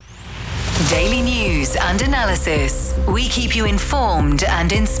Daily news and analysis. We keep you informed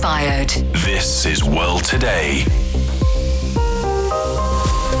and inspired. This is World Today.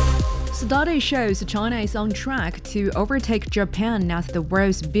 Study shows China is on track to overtake Japan as the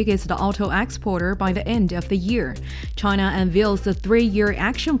world's biggest auto exporter by the end of the year. China unveils a 3-year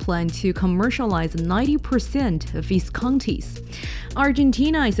action plan to commercialize 90% of its counties.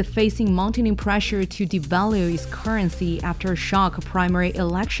 Argentina is facing mounting pressure to devalue its currency after a shock primary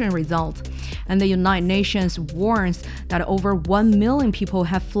election result. And the United Nations warns that over 1 million people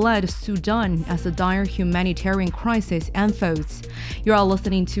have fled Sudan as a dire humanitarian crisis unfolds. You are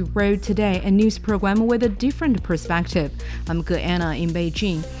listening to World Today, a news program with a different perspective. I'm Anna in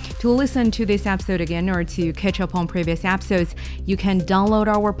Beijing. To listen to this episode again or to catch up on previous episodes, you can download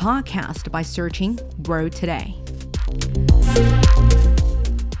our podcast by searching World Today.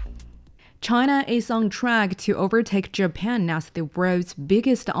 China is on track to overtake Japan as the world's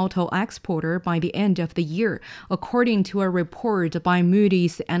biggest auto exporter by the end of the year. According to a report by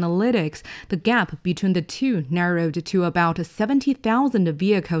Moody's Analytics, the gap between the two narrowed to about 70,000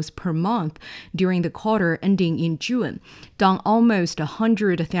 vehicles per month during the quarter ending in June, down almost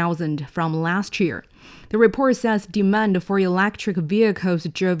 100,000 from last year. The report says demand for electric vehicles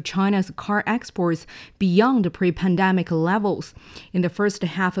drove China's car exports beyond pre-pandemic levels. In the first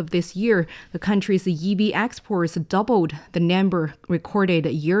half of this year, the country's EV exports doubled the number recorded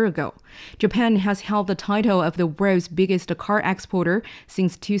a year ago. Japan has held the title of the world's biggest car exporter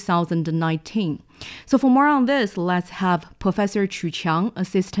since 2019. So for more on this, let's have Professor Chu Qiang,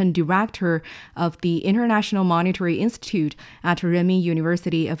 Assistant Director of the International Monetary Institute at Renmin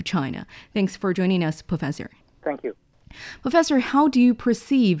University of China. Thanks for joining us, Professor. Thank you. Professor, how do you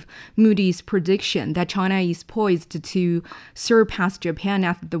perceive Moody's prediction that China is poised to surpass Japan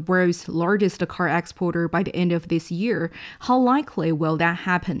as the world's largest car exporter by the end of this year? How likely will that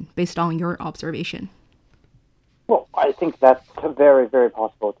happen based on your observation? Well, I think that's very, very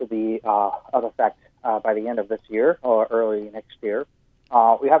possible to be of effect by the end of this year or early next year.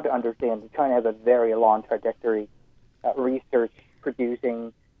 We have to understand that China has a very long trajectory research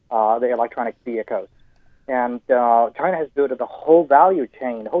producing the electronic vehicles. And China has built the whole value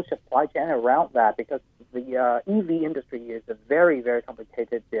chain, the whole supply chain around that because the EV industry is a very, very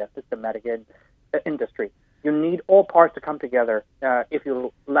complicated, systematic industry. You need all parts to come together. If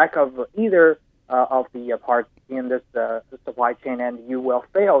you lack of either of the parts in this supply chain, and you will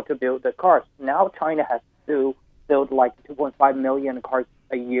fail to build the cars. Now China has to build like 2.5 million cars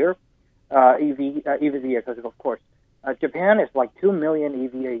a year, EV vehicles, of course. Japan is like 2 million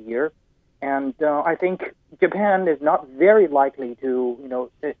EV a year. And I think Japan is not very likely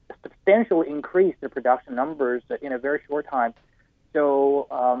to, substantially increase the production numbers in a very short time. So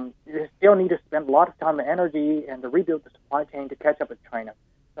they still need to spend a lot of time and energy and to rebuild the supply chain to catch up with China.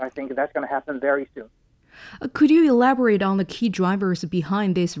 So I think that's going to happen very soon. Could you elaborate on the key drivers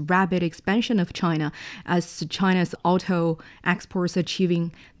behind this rapid expansion of China as China's auto exports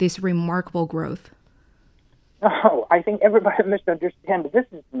achieving this remarkable growth? No, I think everybody misunderstands. This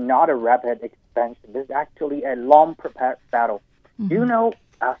is not a rapid expansion. This is actually a long prepared battle. Mm-hmm. Do you know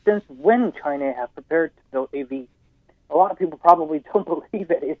since when China has prepared to build EV? A lot of people probably don't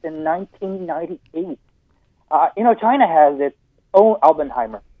believe it. It's in 1998. China has its own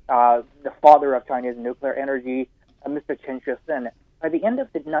Oppenheimer, the father of China's nuclear energy, Mr. Chen Shui-sen. By the end of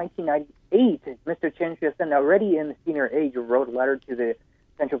 1998, Mr. Chen Shui-sen, already in the senior age, wrote a letter to the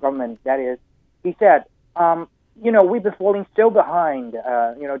central government. That is, he said, we've been falling so behind,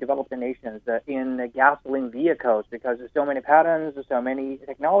 developed nations in gasoline vehicles because there's so many patents, there's so many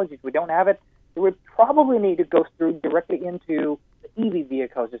technologies. We don't have it. So we probably need to go through directly into the EV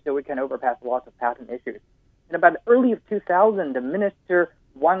vehicles so we can overpass lots of patent issues. And about the early of 2000, the Minister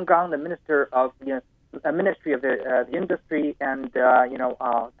Wang Gang, the Minister of the Ministry of the Industry and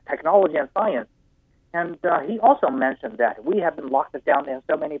Technology and Science, and he also mentioned that we have been locked down in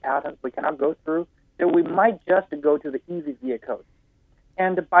so many patents we cannot go through, so we might just go to the EV vehicles.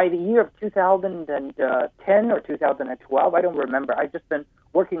 And by the year of 2010 or 2012, I don't remember, I've just been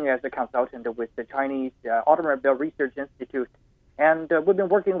working as a consultant with the Chinese Automobile Research Institute, and we've been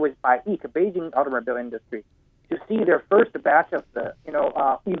working with Beijing automobile industry to see their first batch of the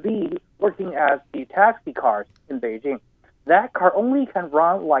EV working as the taxi cars in Beijing. That car only can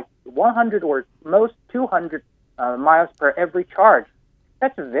run like 100 or most 200 miles per every charge.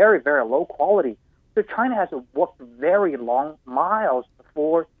 That's very, very low quality. So China has to walk very long miles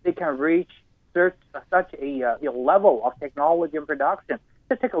before they can reach such a level of technology and production.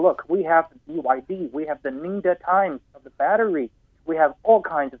 Just take a look. We have BYD. We have the Ninja times of the battery. We have all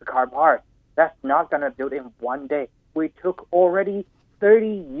kinds of car parts. That's not going to build in one day. We took already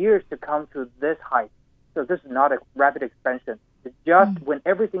 30 years to come to this height. So this is not a rapid expansion. It's just when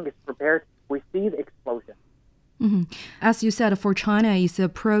everything is prepared, we see the explosion. As you said, for China, it's a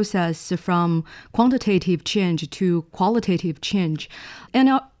process from quantitative change to qualitative change.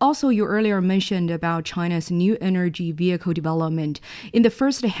 And also, you earlier mentioned about China's new energy vehicle development. In the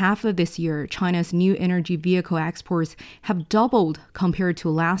first half of this year, China's new energy vehicle exports have doubled compared to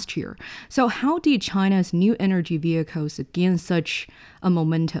last year. So how did China's new energy vehicles gain such a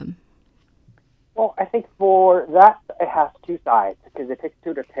momentum? Well, I think for that, it has two sides because it takes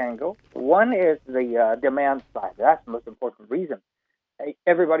two to tango. One is the demand side. That's the most important reason.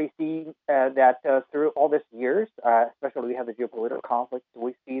 Everybody sees that through all these years, especially we have the geopolitical conflicts,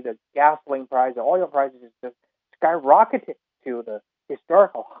 we see the gasoline price, the oil prices just skyrocketed to the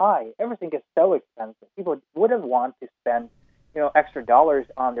historical high. Everything is so expensive. People wouldn't want to spend, extra dollars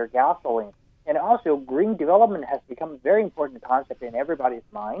on their gasoline. And also, green development has become a very important concept in everybody's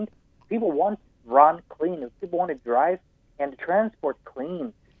mind. People want to run clean. People want to drive and transport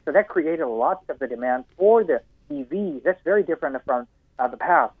clean. So that created lots of the demand for the EV. That's very different from the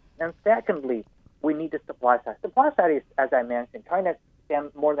past. And secondly, we need the supply side. Supply side is, as I mentioned, China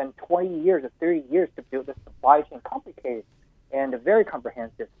spent more than 20 years or 30 years to build the supply chain, complicated and a very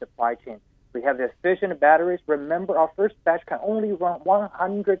comprehensive supply chain. We have the efficient batteries. Remember, our first batch can only run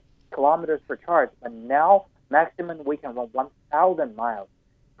 100 kilometers per charge, but now maximum we can run 1,000 miles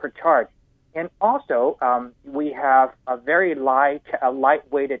per charge. And also, we have a very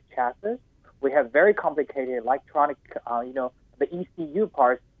lightweighted chassis. We have very complicated electronic, the ECU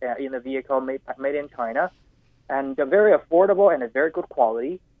parts in the vehicle made in China, and very affordable and a very good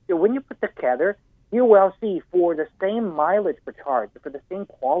quality. So when you put together, you will see for the same mileage per charge, for the same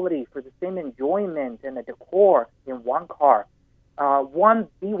quality, for the same enjoyment and the decor in one car, one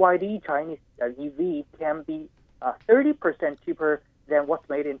BYD Chinese EV can be 30% cheaper than what's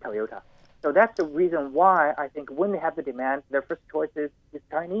made in Toyota. So that's the reason why I think when they have the demand, their first choice is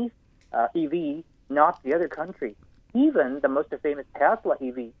Chinese EV, not the other country. Even the most famous Tesla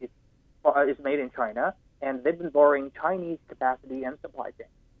EV is made in China, and they've been borrowing Chinese capacity and supply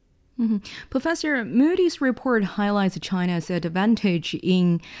chain. Professor, Moody's report highlights China's advantage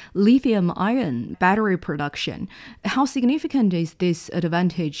in lithium-ion battery production. How significant is this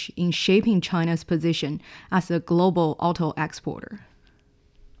advantage in shaping China's position as a global auto exporter?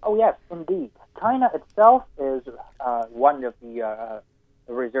 Oh, yes, indeed. China itself is one of the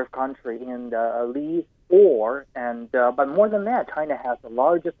reserve country in the Li ore, but more than that, China has the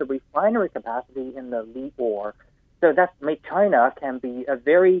largest refinery capacity in the Li ore. So that's made China can be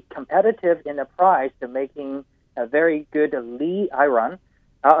very competitive in the price to making a very good Li iron,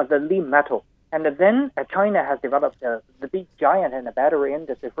 the Li metal. And then China has developed the big giant in the battery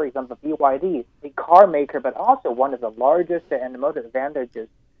industry, for example, BYD, a car maker, but also one of the largest and most advantages,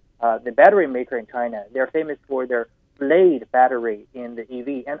 the battery maker in China. They're famous for their blade battery in the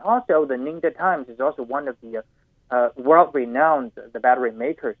EV. And also the Ningde Times is also one of the world-renowned the battery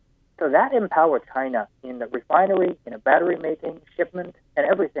makers. So that empowers China in the refinery, in the battery making, shipment, and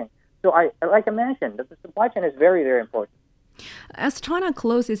everything. So like I mentioned, the supply chain is very, very important. As China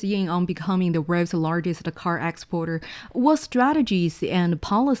closes in on becoming the world's largest car exporter, what strategies and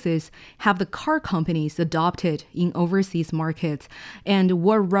policies have the car companies adopted in overseas markets, and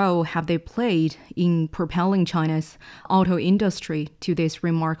what role have they played in propelling China's auto industry to these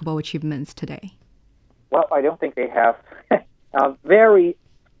remarkable achievements today? Well, I don't think they have very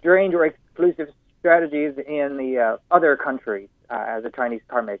strange or exclusive strategies in the other countries as the Chinese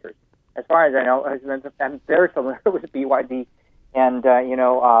car makers. As far as I know, I'm very familiar with BYD and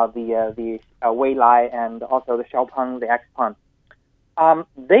the Weilai and also the Xiaopeng, the XPeng.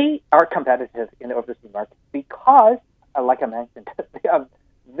 They are competitive in the overseas market because, like I mentioned, they are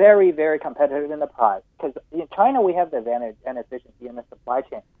very, very competitive in the price. Because in China, we have the advantage and efficiency in the supply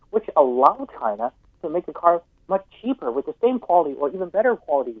chain, which allow China to make a car much cheaper with the same quality or even better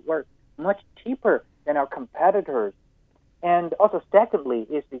quality. We're much cheaper than our competitors. And also, secondly,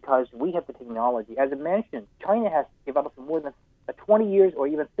 is because we have the technology. As I mentioned, China has developed more than 20 years or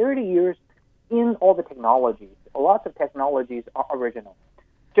even 30 years in all the technologies. Lots of technologies are original.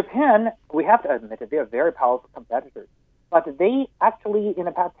 Japan, we have to admit that they are very powerful competitors. But they actually, in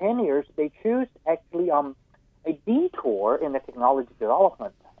the past 10 years, they choose actually a detour in the technology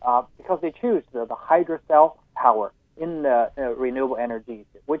development because they choose the hydro cell power in the renewable energies,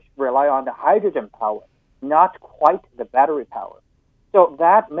 which rely on the hydrogen power, not quite the battery power. So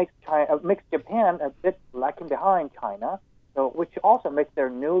that makes Japan a bit lacking behind China, which also makes their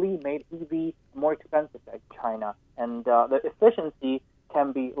newly made EV more expensive than China, and the efficiency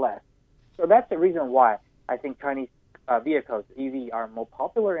can be less. So that's the reason why I think Chinese vehicles, EV, are more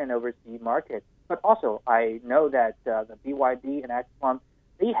popular in overseas markets. But also, I know that the BYD and XPeng,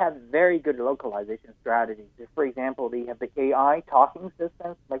 they have very good localization strategies. For example, they have the AI talking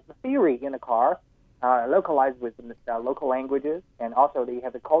systems, like the Siri in the car, localized with the local languages, and also they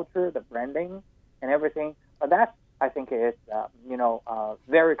have the culture, the branding, and everything. But that, I think, is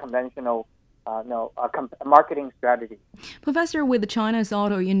very conventional marketing strategy. Professor, with China's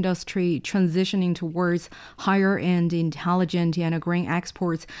auto industry transitioning towards higher-end, intelligent, and green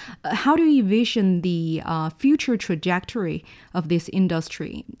exports, how do you envision the future trajectory of this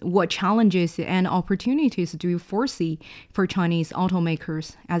industry? What challenges and opportunities do you foresee for Chinese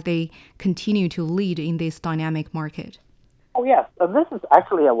automakers as they continue to lead in this dynamic market? Oh, yes. This is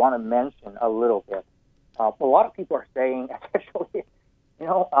actually I want to mention a little bit. A lot of people are saying, especially,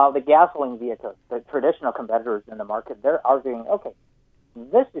 the gasoline vehicles, the traditional competitors in the market, they're arguing, okay,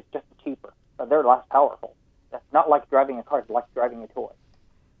 this is just cheaper, but they're less powerful. That's not like driving a car, it's like driving a toy.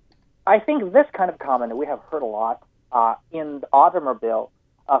 I think this kind of comment we have heard a lot in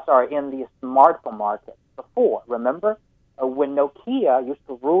the in the smartphone market before. Remember when Nokia used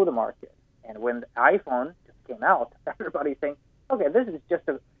to rule the market, and when the iPhone just came out, everybody's saying, okay, this is just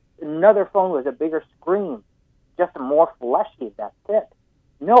another phone with a bigger screen, just more fleshy, that's it.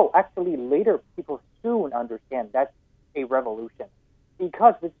 No, actually, later people soon understand that's a revolution.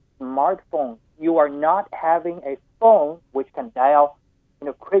 Because with smartphone, you are not having a phone which can dial,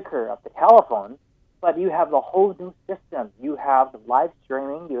 quicker of the telephone, but you have the whole new system. You have the live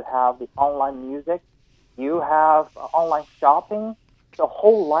streaming, you have the online music, you have online shopping. The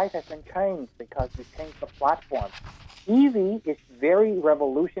whole life has been changed because you changed the platform. EV is very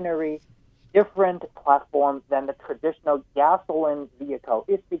revolutionary, different platform than the traditional gasoline vehicle.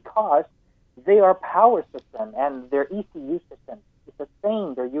 It's because they are power system and their ECU system is the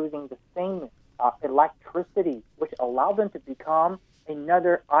same. They're using the same electricity, which allow them to become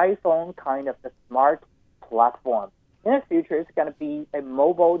another iPhone kind of the smart platform. In the future, it's going to be a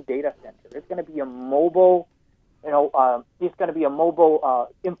mobile data center. It's going to be a mobile,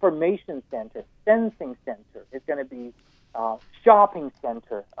 information center, sensing center. It's going to be shopping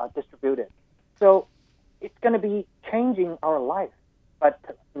center distributed. So it's going to be changing our life. But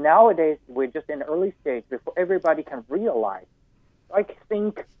nowadays, we're just in the early stage before everybody can realize. I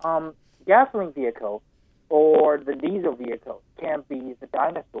think gasoline vehicle or the diesel vehicle can be the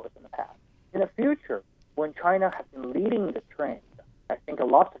dinosaurs in the past. In the future, when China has been leading the trend, I think a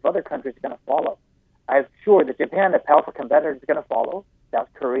lot of other countries are going to follow. I'm sure that Japan, a powerful competitor, is going to follow. South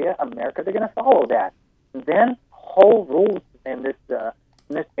Korea, America, they're going to follow that. And then whole rules in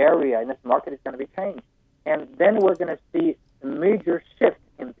this area, in this market, is going to be changed. And then we're going to see a major shift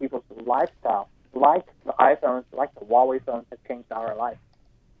in people's lifestyle, like the iPhones, like the Huawei phones have changed our life.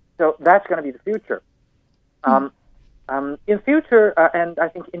 So that's going to be the future. In future, and I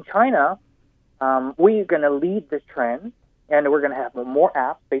think in China, we're going to lead this trend, and we're going to have more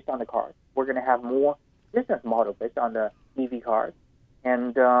apps based on the cars. We're going to have more business model based on the EV cars,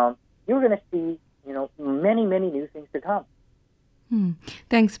 and you're going to see, many, many new things to come.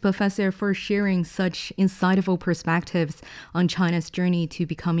 Thanks, Professor, for sharing such insightful perspectives on China's journey to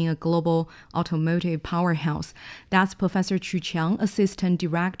becoming a global automotive powerhouse. That's Professor Chu Qiang, Assistant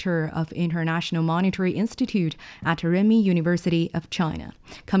Director of International Monetary Institute at Renmin University of China.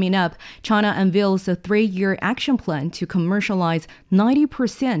 Coming up, China unveils a 3-year action plan to commercialize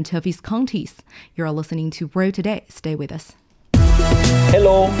 90% of its counties. You're listening to World Today. Stay with us.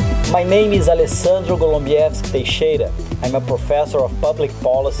 Hello, my name is Alessandro Golombiewski Teixeira. I'm a professor of public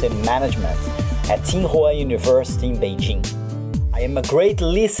policy and management at Tsinghua University in Beijing. I am a great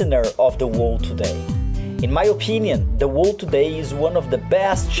listener of The World Today. In my opinion, The World Today is one of the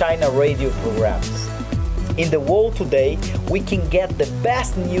best China radio programs. In The World Today, we can get the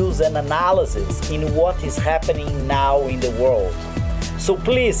best news and analysis in what is happening now in the world. So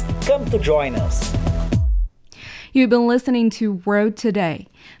please come to join us. You've been listening to World Today.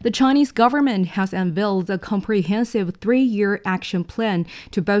 The Chinese government has unveiled a comprehensive 3-year action plan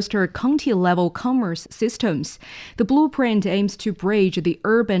to bolster county-level commerce systems. The blueprint aims to bridge the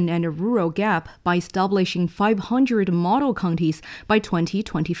urban and rural gap by establishing 500 model counties by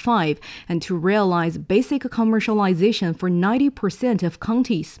 2025 and to realize basic commercialization for 90% of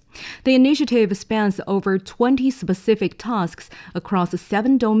counties. The initiative spans over 20 specific tasks across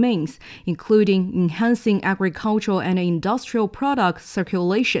 7 domains, including enhancing agricultural and industrial product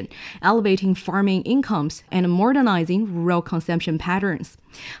circulation, elevating farming incomes, and modernizing rural consumption patterns.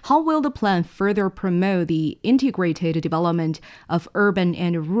 How will the plan further promote the integrated development of urban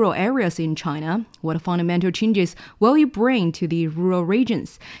and rural areas in China? What fundamental changes will it bring to the rural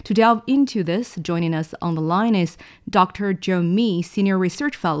regions? To delve into this, joining us on the line is Dr. Joe Mi, Senior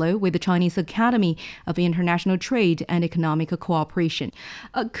Research Fellow with the Chinese Academy of International Trade and Economic Cooperation.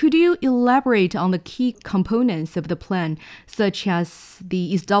 Could you elaborate on the key components of the plan, such as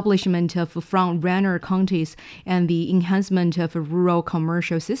the establishment of front-runner counties and the enhancement of rural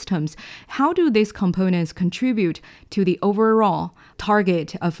commercial systems? How do these components contribute to the overall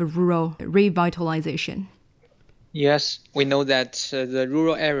target of rural revitalization? Yes, we know that the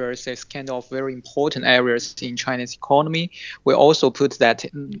rural areas is kind of very important areas in China's economy. We also put that,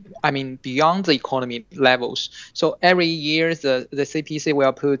 beyond the economy levels. So every year, the CPC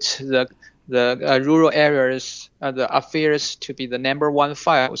will put the rural areas, the affairs to be the number one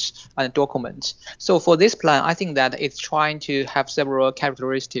files and documents. So for this plan, I think that it's trying to have several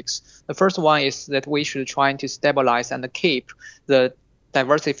characteristics. The first one is that we should try to stabilize and keep the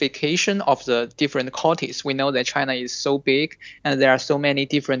diversification of the different counties. We know that China is so big and there are so many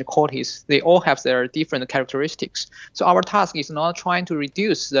different counties. They all have their different characteristics. So our task is not trying to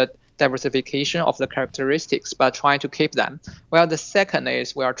reduce the diversification of the characteristics, but trying to keep them. Well, the second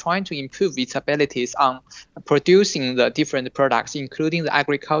is we are trying to improve its abilities on producing the different products, including the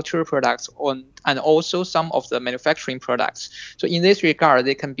agricultural products and also some of the manufacturing products. So in this regard,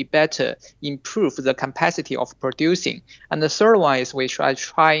 they can be better improve the capacity of producing. And the third one is we are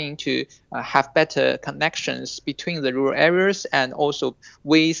trying to have better connections between the rural areas and also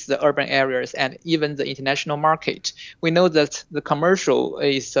with the urban areas and even the international market. We know that the commercial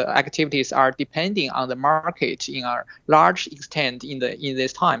activities are depending on the market in a large extent in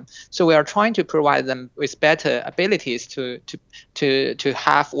this time. So we are trying to provide them with better abilities to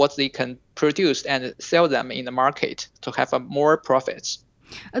have what they can produce and sell them in the market to have more profits.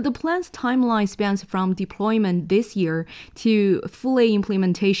 The plan's timeline spans from deployment this year to fully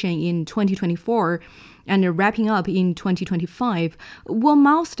implementation in 2024 and wrapping up in 2025. What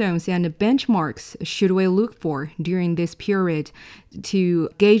milestones and benchmarks should we look for during this period to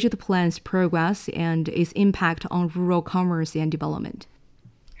gauge the plan's progress and its impact on rural commerce and development?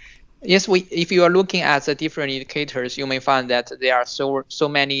 Yes, if you are looking at the different indicators, you may find that there are so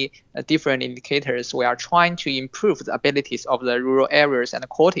many different indicators. We are trying to improve the abilities of the rural areas and the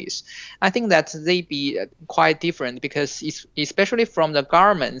counties. I think that they be quite different because especially from the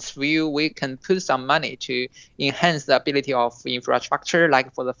government's view, we can put some money to enhance the ability of infrastructure,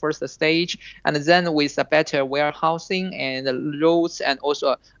 like for the first stage, and then with a better warehousing and roads and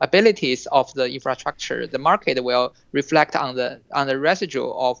also abilities of the infrastructure, the market will reflect on the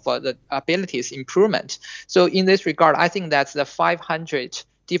residual of the abilities improvement. So in this regard, I think that the 500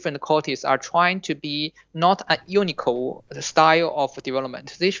 different counties are trying to be not a unique style of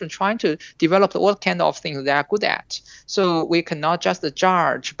development. They should try to develop what kind of things they are good at. So we cannot just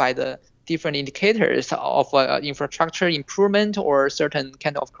judge by the different indicators of infrastructure improvement or certain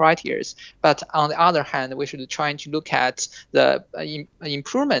kind of criteria. But on the other hand, we should try to look at the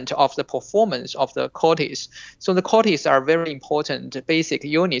improvement of the performance of the counties. So the counties are very important basic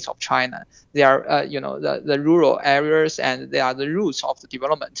units of China. They are, the rural areas and they are the roots of the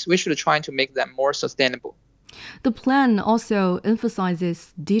development. We should try to make them more sustainable. The plan also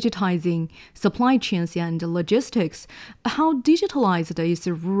emphasizes digitizing supply chains and logistics. How digitalized is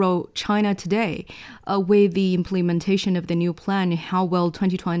rural China today? With the implementation of the new plan, how will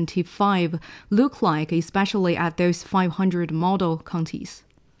 2025 look like, especially at those 500 model counties?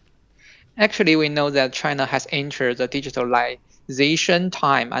 Actually, we know that China has entered the digitalization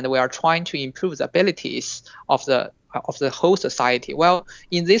time, and we are trying to improve the abilities of the whole society. Well,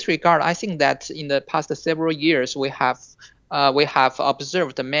 in this regard, I think that in the past several years, we have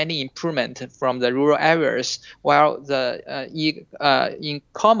observed many improvement from the rural areas, while the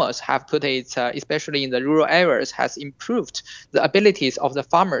e-commerce have put it, especially in the rural areas, has improved the abilities of the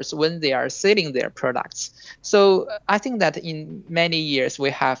farmers when they are selling their products. So I think that in many years we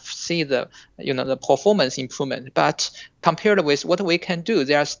have seen the performance improvement, but compared with what we can do,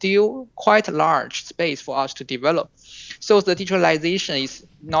 there are still quite a large space for us to develop. So the digitalization is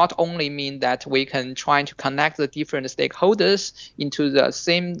not only mean that we can try to connect the different stakeholders into the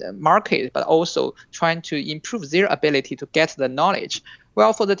same market, but also trying to improve their ability to get the knowledge.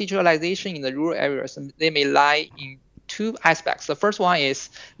 Well, for the digitalization in the rural areas, they may lie in two aspects. The first one is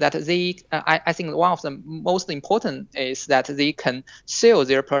that I think one of the most important is that they can sell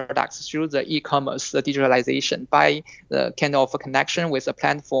their products through the e-commerce, the digitalization, by the kind of connection with the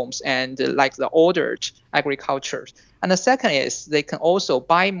platforms and like the ordered agriculture. And the second is they can also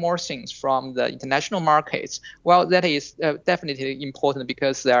buy more things from the international markets. Well, that is definitely important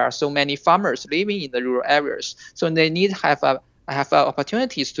because there are so many farmers living in the rural areas. So they need to have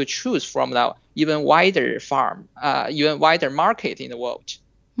opportunities to choose from the even wider even wider market in the world.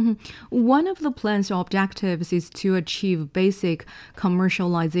 One of the plan's objectives is to achieve basic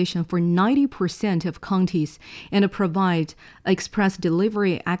commercialization for 90% of counties and provide express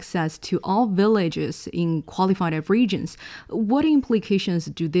delivery access to all villages in qualified regions. What implications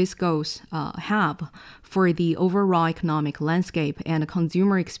do these goals have for the overall economic landscape and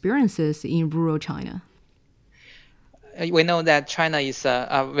consumer experiences in rural China? We know that China is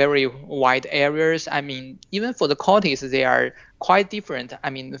a very wide areas. I mean, even for the counties, they are quite different. I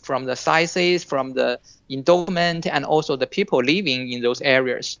mean, from the sizes, from the endowment, and also the people living in those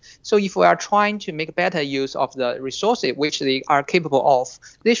areas. So if we are trying to make better use of the resources which they are capable of,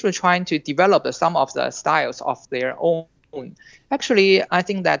 they should try to develop some of the styles of their own. Actually, I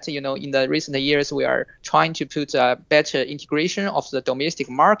think that, in the recent years, we are trying to put a better integration of the domestic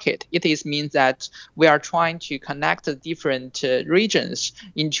market. It means that we are trying to connect the different regions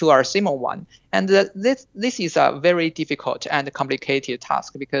into our single one. And this is a very difficult and complicated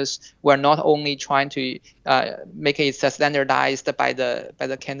task because we're not only trying to make it standardized by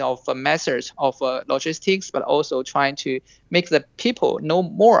the kind of methods of logistics, but also trying to make the people know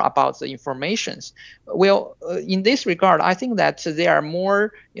more about the informations. Well, in this regard, I think that there are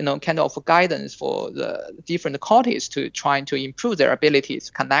more, kind of guidance for the different counties to trying to improve their abilities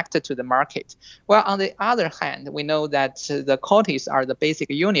connected to the market. Well, on the other hand, we know that the counties are the basic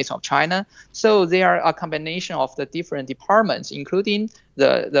units of China. So they are a combination of the different departments, including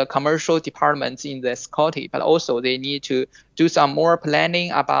the commercial departments in this county, but also they need to do some more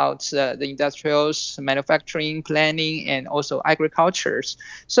planning about the industrials, manufacturing planning, and also agricultures.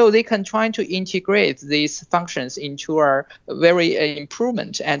 So they can try to integrate these functions into a very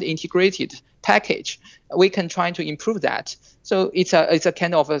improvement and integrated package. We can try to improve that. So it's a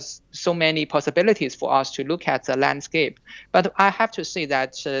kind of so many possibilities for us to look at the landscape. But I have to say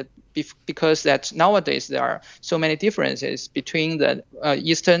that because that nowadays there are so many differences between the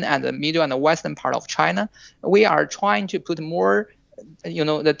eastern and the middle and the western part of China, we are trying to put more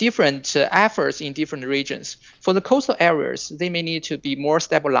the different efforts in different regions. For the coastal areas, they may need to be more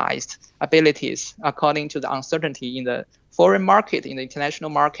stabilized abilities according to the uncertainty in the foreign market, in the international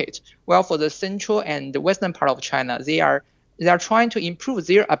market. While for the central and the western part of China, they are trying to improve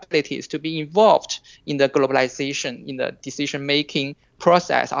their abilities to be involved in the globalization, in the decision-making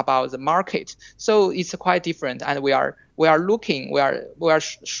process about the market. So it's quite different, and we are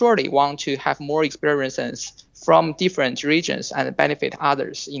surely want to have more experiences from different regions and benefit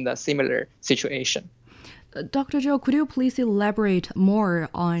others in the similar situation. Dr. Zhou, could you please elaborate more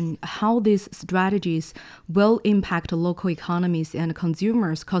on how these strategies will impact local economies and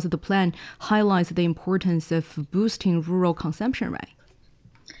consumers, because the plan highlights the importance of boosting rural consumption, right?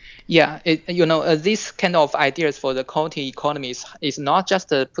 Yeah, this kind of ideas for the county economies is not just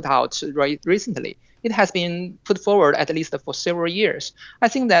put out recently. It has been put forward at least for several years. I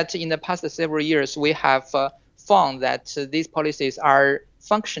think that in the past several years, we have found that these policies are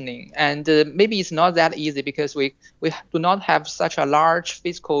functioning, and maybe it's not that easy because we do not have such a large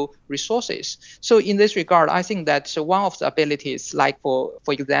fiscal resources. So in this regard, I think that one of the abilities, like for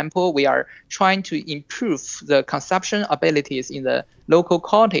example, we are trying to improve the consumption abilities in the local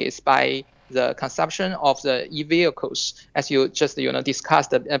counties by the consumption of the e-vehicles, as you just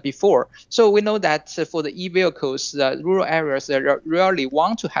discussed before. So we know that for the e-vehicles, the rural areas really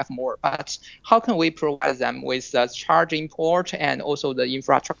want to have more, but how can we provide them with the charging port and also the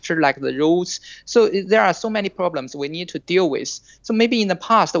infrastructure like the roads? So there are so many problems we need to deal with. So maybe in the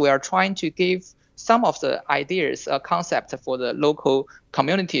past we are trying to give some of the ideas, concept for the local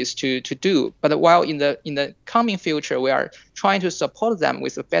communities to do. But while in the coming future, we are trying to support them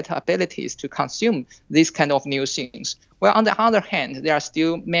with better abilities to consume these kind of new things. Well, on the other hand, there are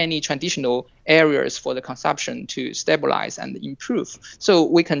still many traditional areas for the consumption to stabilize and improve. So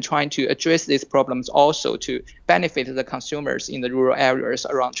we can try to address these problems also to benefit the consumers in the rural areas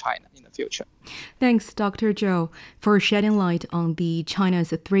around China in the future. Thanks, Dr. Zhou, for shedding light on China's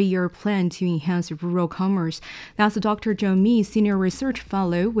 3-year plan to enhance rural commerce. That's Dr. Zhou Mi, Senior Researcher Research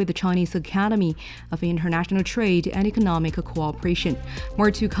Fellow with the Chinese Academy of International Trade and Economic Cooperation.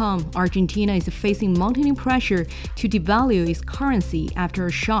 More to come. Argentina is facing mounting pressure to devalue its currency after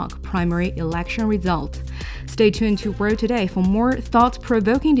a shock primary election result. Stay tuned to World Today for more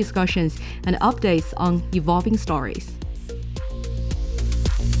thought-provoking discussions and updates on evolving stories.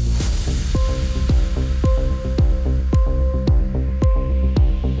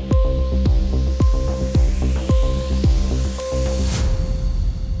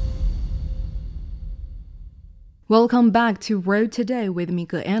 Welcome back to World Today with me,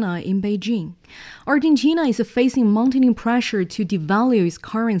 Anna, in Beijing. Argentina is facing mounting pressure to devalue its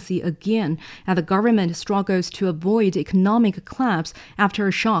currency again as the government struggles to avoid economic collapse after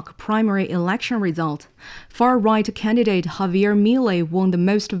a shock primary election result. Far-right candidate Javier Milei won the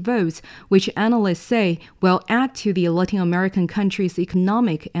most votes, which analysts say will add to the Latin American country's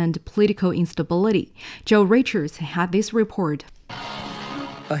economic and political instability. Joe Richards had this report.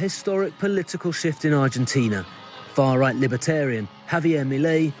 A historic political shift in Argentina. Far-right libertarian Javier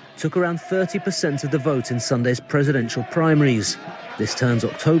Milei took around 30% of the vote in Sunday's presidential primaries. This turns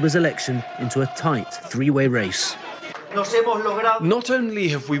October's election into a tight three-way race. Not only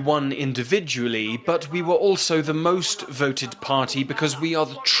have we won individually, but we were also the most voted party because we are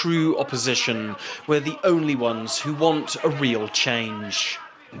the true opposition. We're the only ones who want a real change.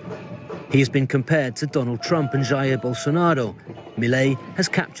 He has been compared to Donald Trump and Jair Bolsonaro. Milei has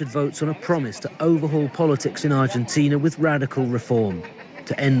captured votes on a promise to overhaul politics in Argentina with radical reform.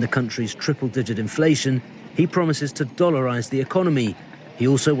 To end the country's triple-digit inflation, he promises to dollarize the economy. He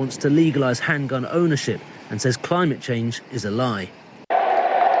also wants to legalize handgun ownership and says climate change is a lie.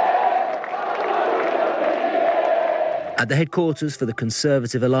 At the headquarters for the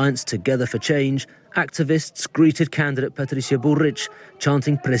Conservative Alliance Together for Change, activists greeted candidate Patricia Bullrich,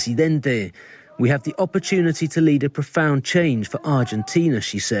 chanting Presidente. We have the opportunity to lead a profound change for Argentina,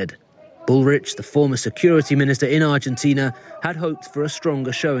 she said. Bullrich, the former security minister in Argentina, had hoped for a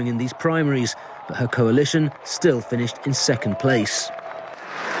stronger showing in these primaries, but her coalition still finished in second place.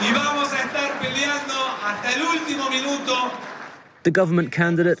 The government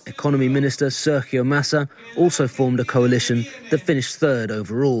candidate, Economy Minister Sergio Massa, also formed a coalition that finished third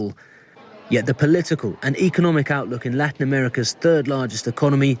overall. Yet the political and economic outlook in Latin America's third largest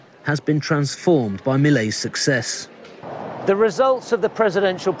economy has been transformed by Milei's success. The results of the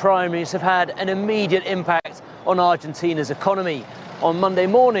presidential primaries have had an immediate impact on Argentina's economy. On Monday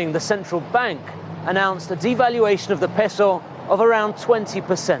morning, the central bank announced a devaluation of the peso of around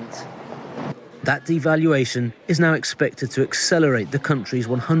 20%. That devaluation is now expected to accelerate the country's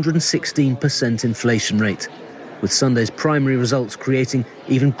 116% inflation rate, with Sunday's primary results creating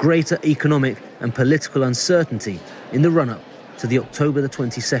even greater economic and political uncertainty in the run-up to the October the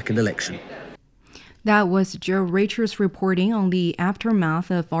 22nd election. That was Joe Richards reporting on the aftermath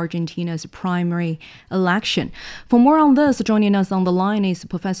of Argentina's primary election. For more on this, joining us on the line is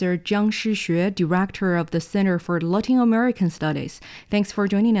Professor Jiang Shixue, Director of the Center for Latin American Studies. Thanks for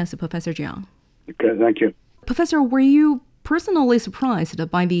joining us, Professor Jiang. Okay, thank you. Professor, were you personally surprised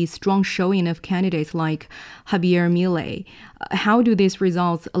by the strong showing of candidates like Javier Milei? How do these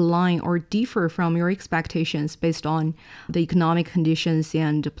results align or differ from your expectations based on the economic conditions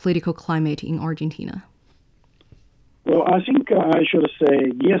and political climate in Argentina? Well, I think I should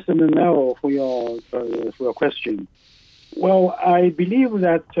say yes and no for your question. Well, I believe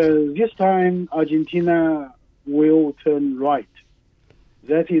that this time Argentina will turn right.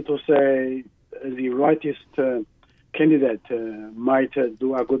 That is to say, the rightist candidate might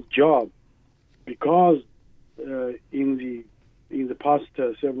do a good job because in the past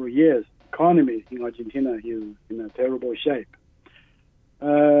several years, economy in Argentina is in a terrible shape.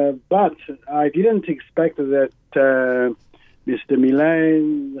 But I didn't expect that Mr.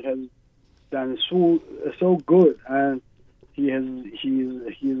 Milei has done so good, and he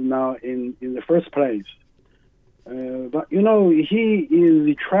is now in the first place. But he is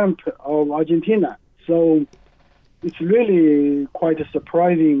the Trump of Argentina, so it's really quite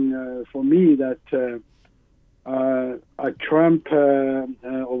surprising for me that a Trump of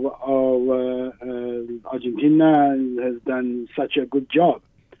Argentina has done such a good job.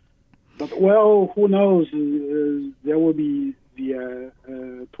 But well, who knows? There will be the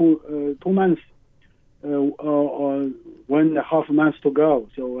 2 months or 1.5 months to go.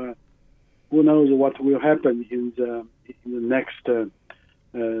 So who knows what will happen in the next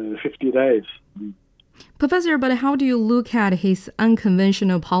 50 days. Professor, but how do you look at his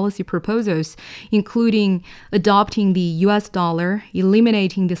unconventional policy proposals, including adopting the US dollar,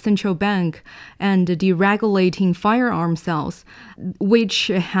 eliminating the central bank, and deregulating firearm sales, which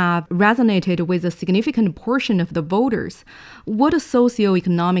have resonated with a significant portion of the voters? What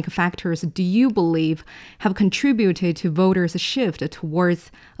socioeconomic factors do you believe have contributed to voters' shift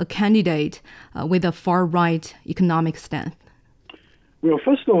towards a candidate with a far-right economic stance? Well,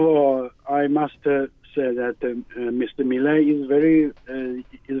 first of all, I must say that Mr. Millet is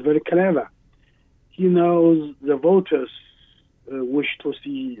very clever. He knows the voters wish to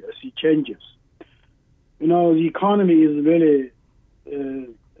see changes. The economy is really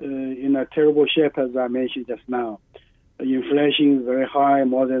in a terrible shape, as I mentioned just now. Inflation is very high,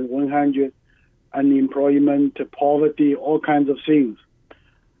 more than 100, unemployment, poverty, all kinds of things.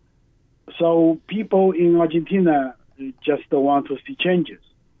 So people in Argentina just want to see changes.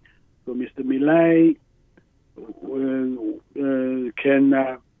 So Mr. Millet can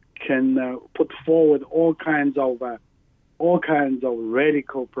put forward all kinds of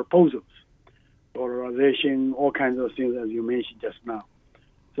radical proposals, dollarization, all kinds of things as you mentioned just now.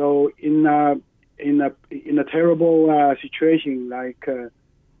 So in a terrible situation like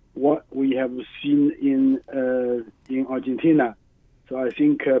what we have seen in Argentina, so I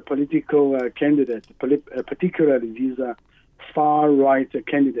think political candidates, particularly these far-right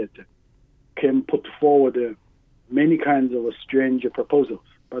candidates, can put forward many kinds of strange proposals.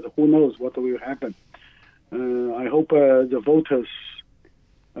 But who knows what will happen? I hope the voters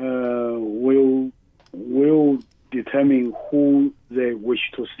will determine who they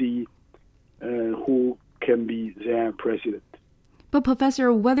wish to see, who can be their president. But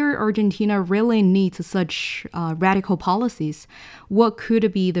Professor, whether Argentina really needs such radical policies, what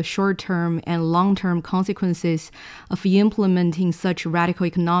could be the short-term and long-term consequences of implementing such radical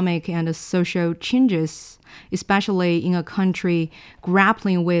economic and social changes, especially in a country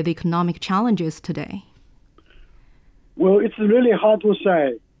grappling with economic challenges today? Well, it's really hard to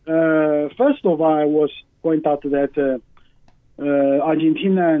say. First of all, I was point out that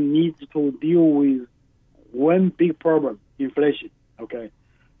Argentina needs to deal with one big problem, inflation. Okay,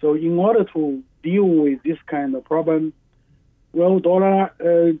 so in order to deal with this kind of problem, well,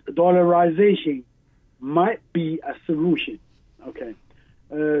 dollarization might be a solution. Okay,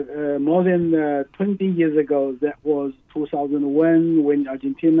 more than 20 years ago, that was 2001, when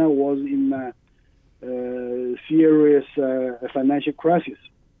Argentina was in a serious financial crisis.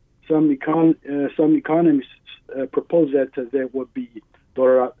 Some economists proposed that there would be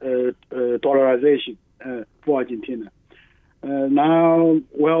dollarization for Argentina. Now,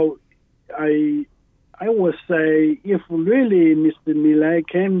 well, I would say if really Mr. Millet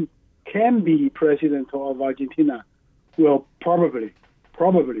can be president of Argentina, well, probably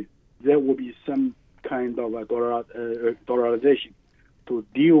there will be some kind of a dollarization to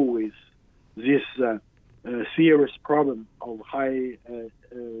deal with this serious problem of high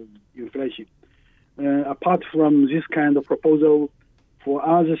inflation. Apart from this kind of proposal, for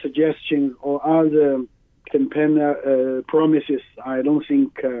other suggestions or other campaign promises, I don't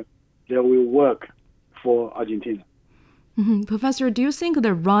think they will work for Argentina. Mm-hmm. Professor, do you think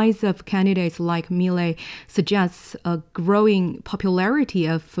the rise of candidates like Millet suggests a growing popularity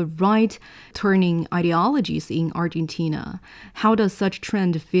of right-turning ideologies in Argentina? How does such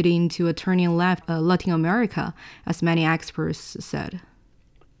trend fit into a turning left Latin America, as many experts said?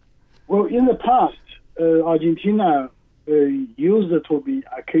 Well, in the past, Argentina used to be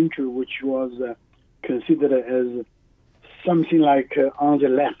a country which was considered as something like on the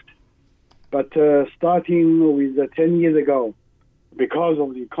left. But starting with 10 years ago, because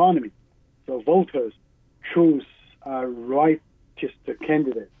of the economy, so voters choose a rightist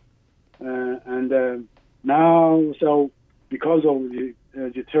candidate. And now, so because of the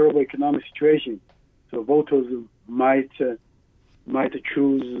terrible economic situation, so voters might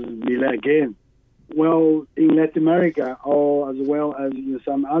choose Millet again. Well, in Latin America, or as well as in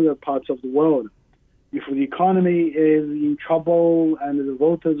some other parts of the world, if the economy is in trouble and the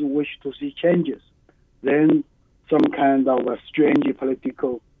voters wish to see changes, then some kind of a strange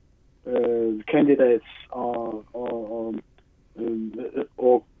political candidates or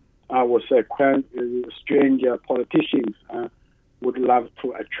I would say strange politicians would love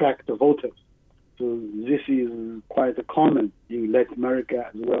to attract the voters. So this is quite common in Latin America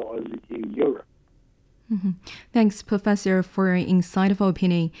as well as in Europe. Mm-hmm. Thanks, Professor, for your insightful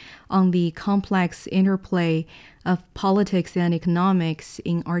opinion on the complex interplay of politics and economics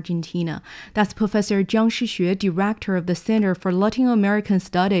in Argentina. That's Professor Zhang Shixue, Director of the Center for Latin American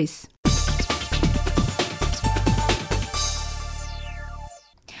Studies.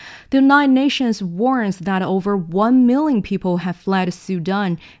 The United Nations warns that over 1 million people have fled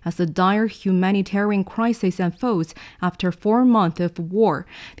Sudan as a dire humanitarian crisis unfolds after 4 months of war.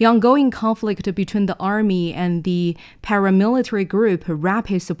 The ongoing conflict between the army and the paramilitary group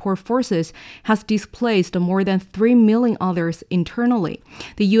Rapid Support Forces has displaced more than 3 million others internally.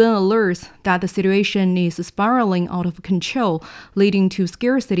 The UN alerts that the situation is spiraling out of control, leading to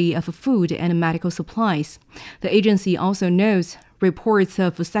scarcity of food and medical supplies. The agency also notes reports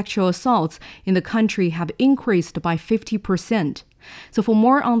of sexual assaults in the country have increased by 50%. So for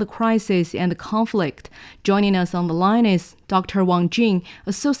more on the crisis and the conflict, joining us on the line is Dr. Wang Jing,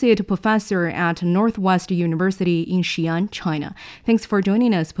 Associate Professor at Northwest University in Xi'an, China. Thanks for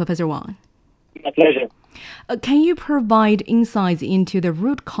joining us, Professor Wang. My pleasure. Can you provide insights into the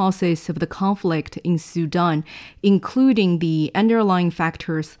root causes of the conflict in Sudan, including the underlying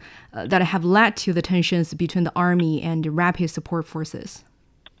factors that have led to the tensions between the army and the rapid support forces?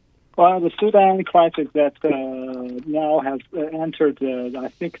 Well, the Sudan crisis that now has entered,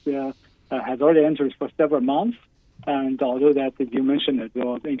 has already entered for several months. And although that, as you mentioned, there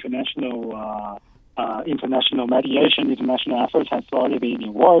was international mediation, international efforts has already been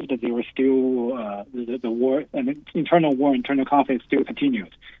involved. There were still the war and internal conflict still continues.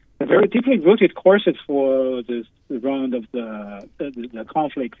 The very deeply rooted causes for this round of the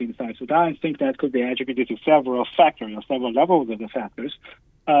conflict inside Sudan, I think that could be attributed to several factors, or several levels of the factors.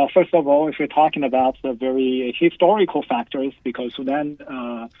 First of all, if we're talking about the very historical factors, because Sudan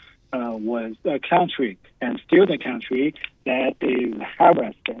was a country and still the country that is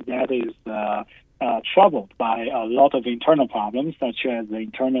harassed, that is troubled by a lot of internal problems, such as the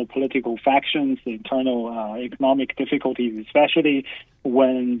internal political factions, the internal economic difficulties, especially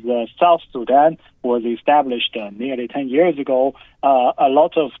when the South Sudan was established nearly 10 years ago. A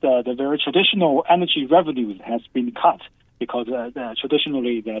lot of the very traditional energy revenues has been cut, because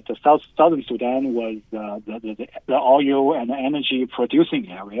traditionally that the southern Sudan was the oil and energy producing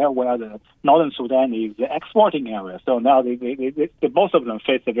area, where the northern Sudan is the exporting area. So now both of them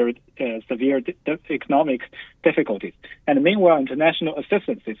face a very severe economic difficulties. And meanwhile, international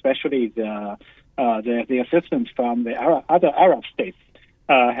assistance, especially the assistance from the other Arab states,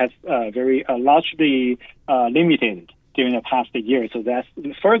 has very largely limited during the past year, so that's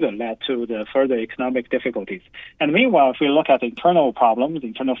further led to the further economic difficulties. And meanwhile, if we look at internal problems,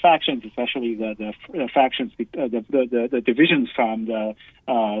 internal factions, especially the factions, the divisions from the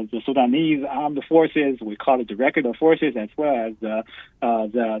Sudanese armed forces, we call it the regular forces, as well as the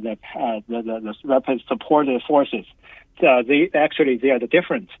rapid support forces. They are the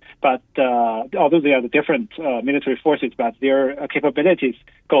different, but although they are the different military forces, but their capabilities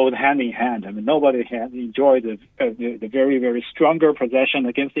go hand in hand. I mean, nobody has enjoyed the very, very stronger possession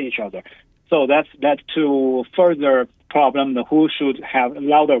against each other. So that's led to further problem who should have a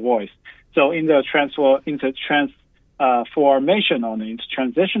louder voice. So in the transformation on the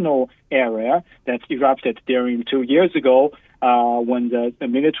transitional area that erupted during 2 years ago, when the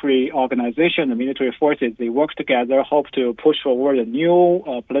military organization, the military forces, they work together, hope to push forward a new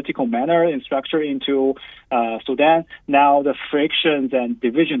political manner and structure into Sudan. Now the frictions and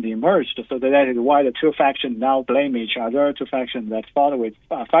divisions emerged, so that is why the two factions now blame each other, two factions that fought with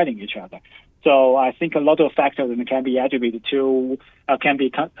fighting each other. So I think a lot of factors can be attributed to, can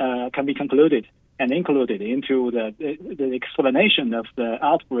be concluded and included into the explanation of the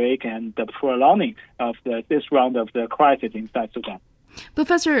outbreak and the prolonging of this round of the crisis inside Sudan.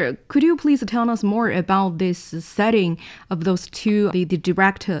 Professor, could you please tell us more about this setting of those two, the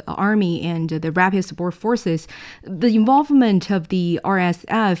direct army and the rapid support forces, the involvement of the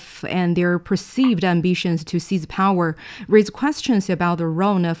RSF and their perceived ambitions to seize power raise questions about the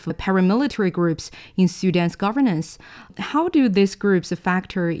role of paramilitary groups in Sudan's governance. How do these groups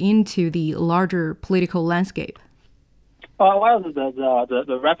factor into the larger political landscape? Well,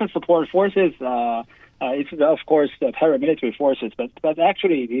 the rapid support forces, it's of course the paramilitary forces, but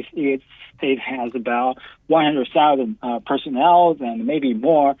actually it has about 100,000 personnel and maybe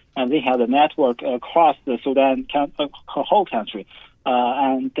more, and they have a network across the Sudan whole country.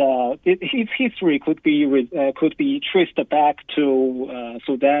 And its history could be traced back to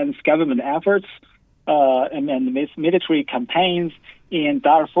Sudan's government efforts and military campaigns in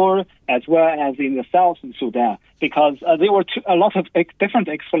Darfur as well as in the South Sudan, because there were a lot of different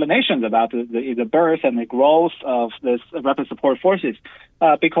explanations about the birth and the growth of this rapid support forces.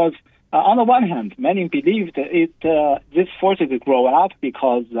 Because on the one hand, many believed these forces grow up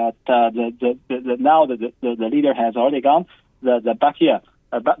because that now the leader has already gone, the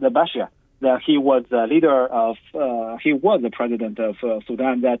Bashir. That he was the leader of, he was the president of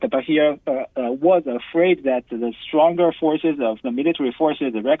Sudan, that Bashir was afraid that the stronger forces of the military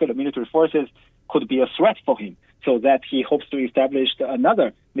forces, the regular military forces, could be a threat for him. So that he hopes to establish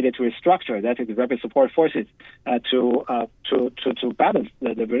another military structure, that is the rapid support forces, to balance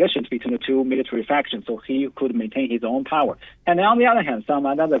the relations between the two military factions, so he could maintain his own power. And on the other hand, some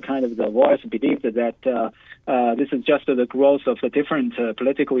another kind of the voice believed that this is just the growth of the different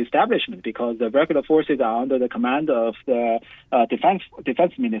political establishment, because the regular forces are under the command of the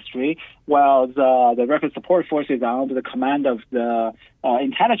defense ministry, while the rapid support forces are under the command of the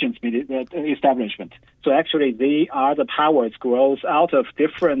intelligence establishment. So actually, they are the powers grows out of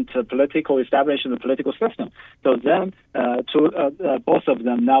different political establishment, political system. So then, both of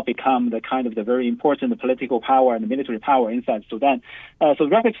them now become the kind of the very important political power and military power inside Sudan. So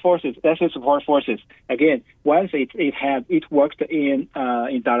rapid support forces, again, once it worked in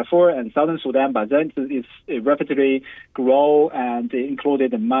Darfur and southern Sudan, but then it rapidly grow and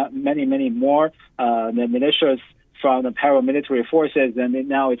included many more the militias from the paramilitary forces, and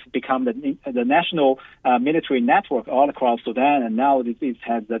now it's become the national military network all across Sudan, and now it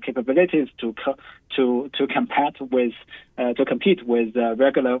has the capabilities to compete with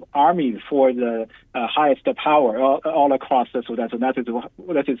regular armies for the highest power all across Sudan. So that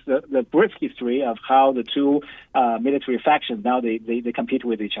is the brief history of how the two military factions now they compete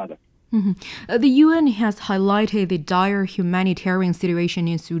with each other. Mm-hmm. The UN has highlighted the dire humanitarian situation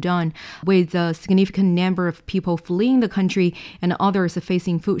in Sudan, with a significant number of people fleeing the country and others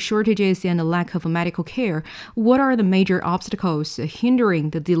facing food shortages and a lack of medical care. What are the major obstacles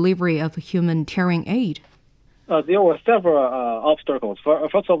hindering the delivery of humanitarian aid? There were several obstacles.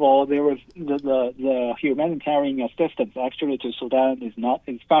 First of all, there was the humanitarian assistance actually to Sudan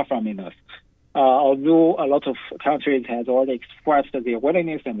is far from enough. Although a lot of countries has already expressed their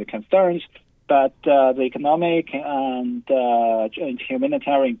willingness and the concerns, but the economic and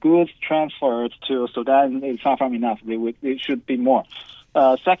humanitarian goods transferred to Sudan is far from enough. There should be more.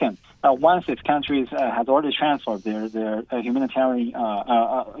 Second, once these countries has already transferred their humanitarian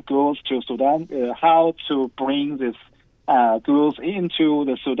goods to Sudan, how to bring this goods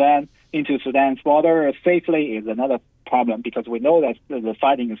into Sudan's border safely is another problem, because we know that the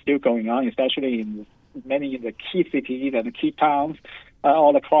fighting is still going on, especially in many of the key cities and the key towns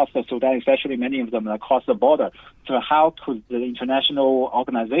all across the Sudan, especially many of them across the border. So how could the international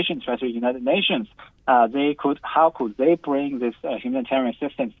organizations, especially United Nations, how could they bring this humanitarian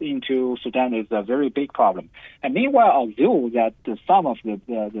assistance into Sudan is a very big problem. And meanwhile, although that some of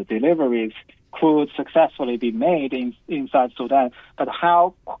the deliveries could successfully be made inside Sudan, but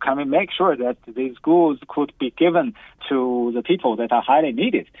how can we make sure that these goods could be given to the people that are highly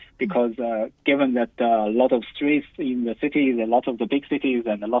needed? Because given that a lot of streets in the cities, a lot of the big cities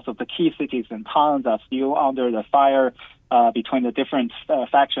and a lot of the key cities and towns are still under the fire between the different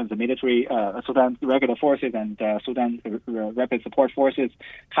factions, the military, Sudan regular forces and Sudan rapid support forces,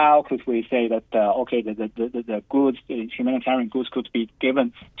 how could we say that, the goods, the humanitarian goods could be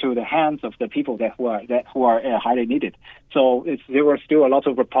given to the hands of the people who are highly needed? So there were still a lot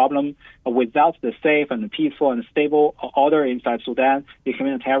of a problem without the safe and peaceful and stable order inside Sudan. The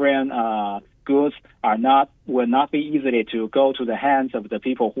humanitarian goods will not be easily to go to the hands of the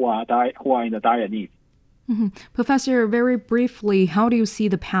people who are in the dire need. Mm-hmm. Professor, very briefly, how do you see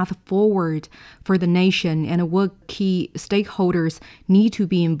the path forward for the nation, and what key stakeholders need to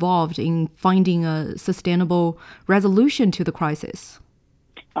be involved in finding a sustainable resolution to the crisis?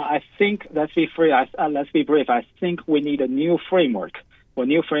 I think, let's be brief. I think we need a new framework,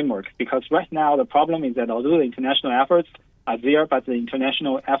 because right now the problem is that although the international efforts are there, but the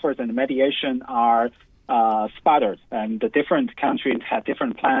international efforts and mediation are sputtered, and the different countries have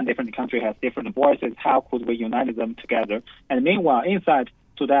different plans, different countries have different voices. How could we unite them together? And meanwhile, inside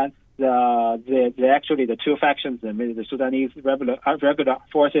Sudan, the two factions, the Sudanese regular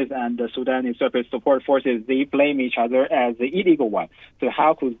forces and the Sudanese rapid support forces, they blame each other as the illegal one. So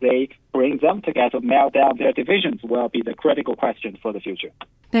how could they bring them together, melt down their divisions will be the critical question for the future.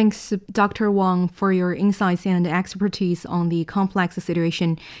 Thanks, Dr. Wang, for your insights and expertise on the complex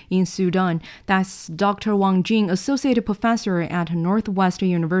situation in Sudan. That's Dr. Wang Jing, Associate Professor at Northwestern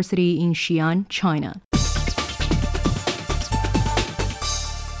University in Xi'an, China.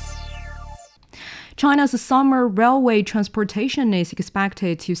 China's summer railway transportation is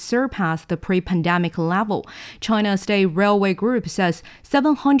expected to surpass the pre-pandemic level. China State Railway Group says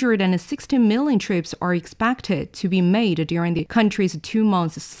 760 million trips are expected to be made during the country's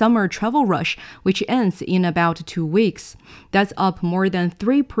 2-month summer travel rush, which ends in about 2 weeks. That's up more than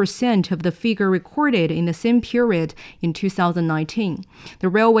 3% of the figure recorded in the same period in 2019. The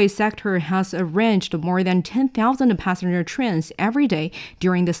railway sector has arranged more than 10,000 passenger trains every day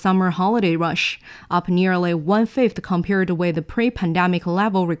during the summer holiday rush, up nearly 1/5 compared with the pre-pandemic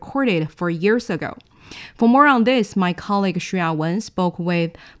level recorded 4 years ago. For more on this, my colleague Xu Yawen spoke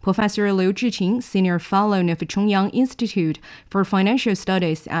with Professor Liu Zhiqing, Senior Fellow of Chongyang Institute for Financial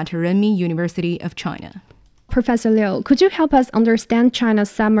Studies at Renmin University of China. Professor Liu, could you help us understand China's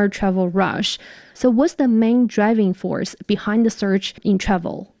summer travel rush? So what's the main driving force behind the surge in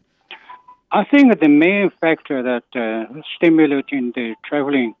travel? I think the main factor that stimulating the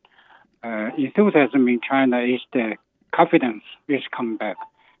traveling enthusiasm in China is the confidence is coming back.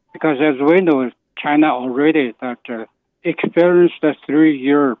 Because as we know, China already that experienced a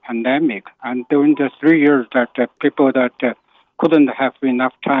 3-year pandemic, and during the 3 years that people that couldn't have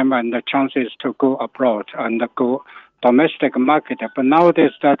enough time and the chances to go abroad and go domestic market. But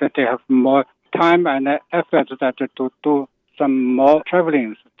nowadays that they have more time and effort that to do some more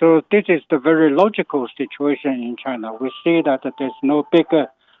traveling. So this is the very logical situation in China. We see that there's no bigger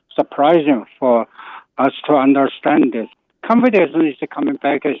surprising for us to understand this. Confidence is coming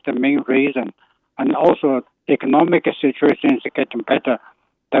back is the main reason. And also economic situation is getting better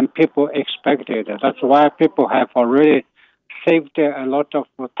than people expected. That's why people have already saved a lot of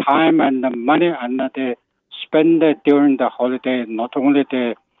time and money, and they spend it during the holiday, not only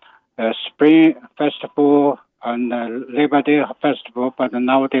the Spring Festival and Labor Day Festival, but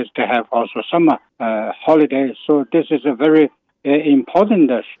nowadays they have also summer holidays. So this is a very important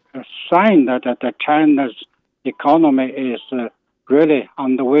sign that China's economy is really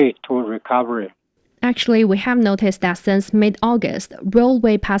on the way to recovery. Actually, we have noticed that since mid-August,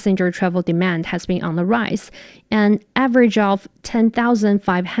 railway passenger travel demand has been on the rise. An average of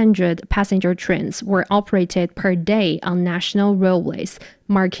 10,500 passenger trains were operated per day on national railways,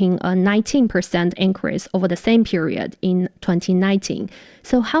 marking a 19% increase over the same period in 2019.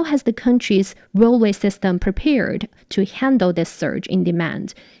 So how has the country's railway system prepared to handle this surge in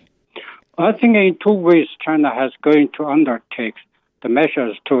demand? I think in 2 ways China has going to undertake the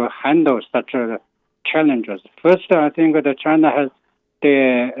measures to handle such challenges. First, I think that China has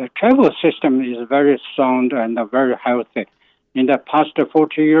the travel system is very sound and very healthy. In the past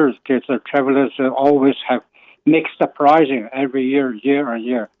 40 years, the travelers always have mixed pricing every year on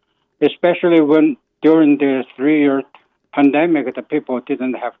year. Especially when during the 3-year pandemic, the people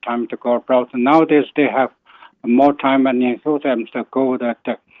didn't have time to go abroad. Nowadays, they have more time and enthusiasm to go.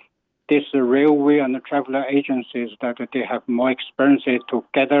 That this railway and the traveler agencies that they have more experience to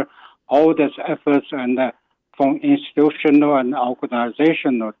gather all these efforts and from institutional and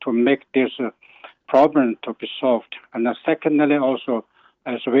organizational to make this problem to be solved. And secondly, also,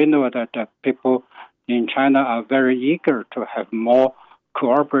 as we know that people in China are very eager to have more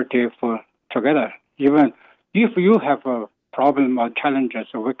cooperative together. Even if you have a problem or challenges,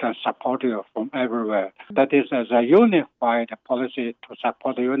 we can support you from everywhere. That is as a unified policy to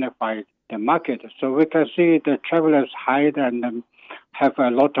support unified the market. So we can see the travelers hide and have a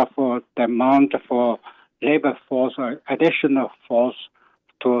lot of demand for labor force or additional force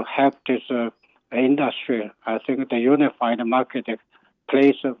to help this industry. I think the unified market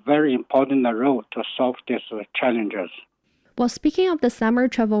plays a very important role to solve these challenges. Well, speaking of the summer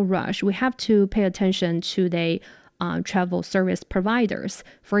travel rush, we have to pay attention to the travel service providers.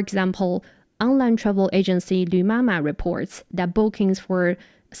 For example, online travel agency Lumama reports that bookings for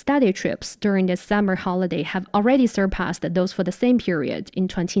study trips during the summer holiday have already surpassed those for the same period in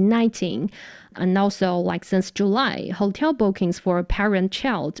 2019. And also, like since July, hotel bookings for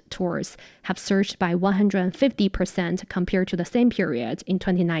parent-child tours have surged by 150% compared to the same period in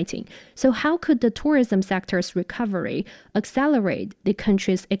 2019. So how could the tourism sector's recovery accelerate the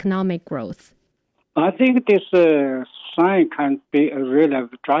country's economic growth? I think this sign can be a real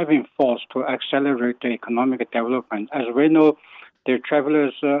driving force to accelerate the economic development. As we know, the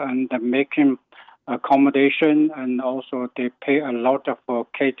travelers and making accommodation, and also they pay a lot for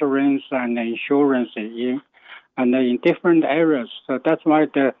caterings and insurance in different areas. So that's why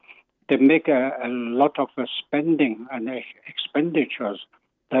they make a lot of spending and expenditures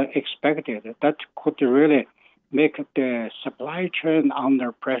expected. That could really make the supply chain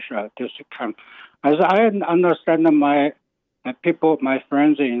under pressure. As I understand my The people, my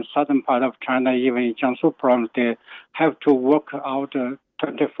friends in southern part of China, even in Jiangsu province, they have to work out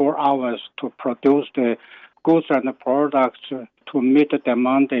 24 hours to produce the goods and the products to meet the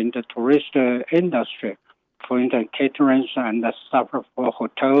demand in the tourist industry. For instance, catering and the stuff for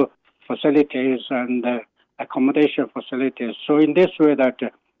hotel facilities and accommodation facilities. So in this way, that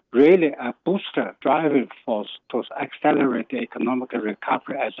really a booster driving force to accelerate the economic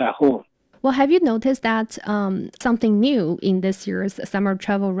recovery as a whole. Well, have you noticed that something new in this year's summer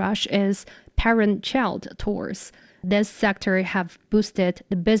travel rush is parent-child tours? This sector have boosted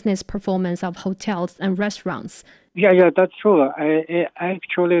the business performance of hotels and restaurants. Yeah, that's true.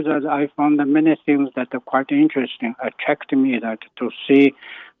 I found many things that are quite interesting, attract me that to see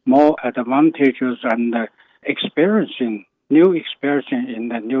more advantages and new experience in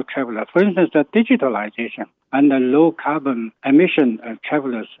the new traveler. For instance, the digitalization and the low carbon emission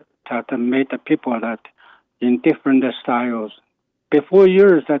travelers that made the people that in different styles. Before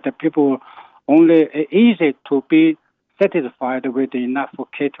years that the people only easy to be satisfied with enough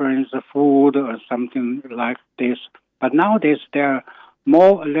catering, food or something like this. But nowadays they're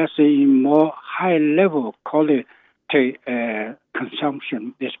more or less in more high level quality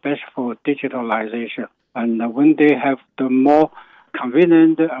consumption, especially for digitalization. And when they have the more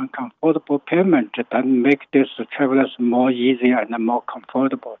convenient and comfortable payment, that make these travelers more easy and more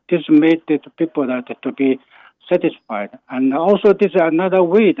comfortable. This made the people that to be satisfied. And also this is another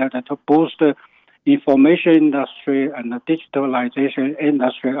way that to boost the information industry and the digitalization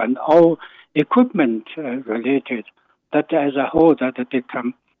industry and all equipment related, that as a whole that they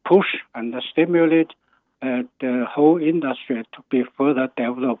can push and stimulate the whole industry to be further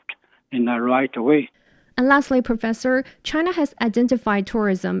developed in the right way. And lastly, Professor, China has identified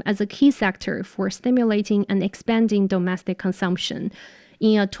tourism as a key sector for stimulating and expanding domestic consumption.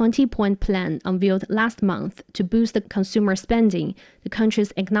 In a 20-point plan unveiled last month to boost the consumer spending, the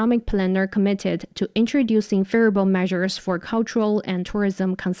country's economic planner committed to introducing favorable measures for cultural and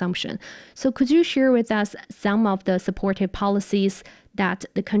tourism consumption. So could you share with us some of the supportive policies that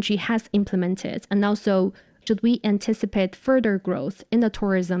the country has implemented? And also, should we anticipate further growth in the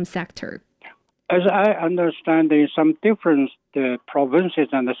tourism sector? As I understand, in some different provinces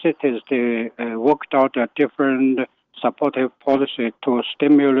and the cities, they worked out a different supportive policy to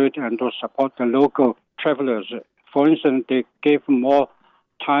stimulate and to support the local travelers. For instance, they gave more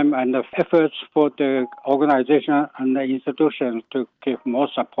time and efforts for the organization and the institutions to give more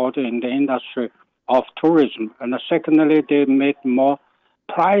support in the industry of tourism. And secondly, they made more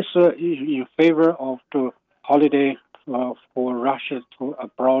price in favor of the holiday for Russia to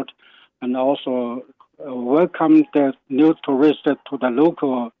abroad, and also welcome the new tourists to the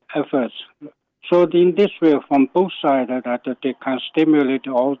local efforts. So in this way, from both sides, that they can stimulate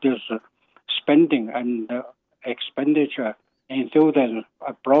all this spending and expenditure, including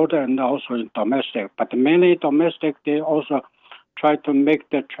abroad and also in domestic. But mainly domestic, they also try to make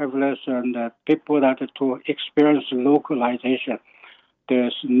the travelers and the people that to experience localization.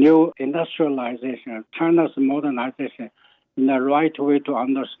 There's new industrialization, China's modernization, in the right way to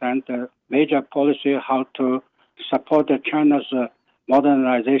understand the major policy, how to support China's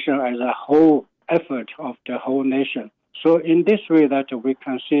modernization as a whole effort of the whole nation. So in this way that we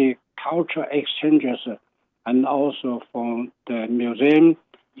can see cultural exchanges and also from the museum.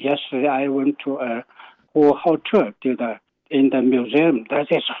 Yesterday I went to a whole hotel in the museum that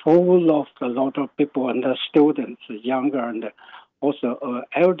is full of a lot of people and the students, younger and also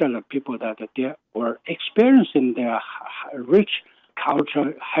elderly people that they were experiencing their rich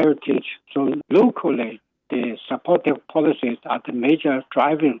cultural heritage. So locally, the supportive policies are the major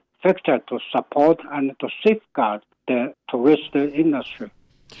driving factor to support and to safeguard the tourist industry.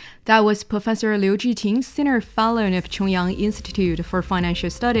 That was Professor Liu Zhiqing, Senior Fellow of Chongyang Institute for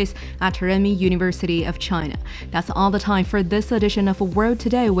Financial Studies at Renmin University of China. That's all the time for this edition of World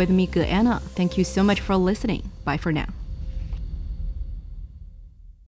Today with me, Anna. Thank you so much for listening. Bye for now.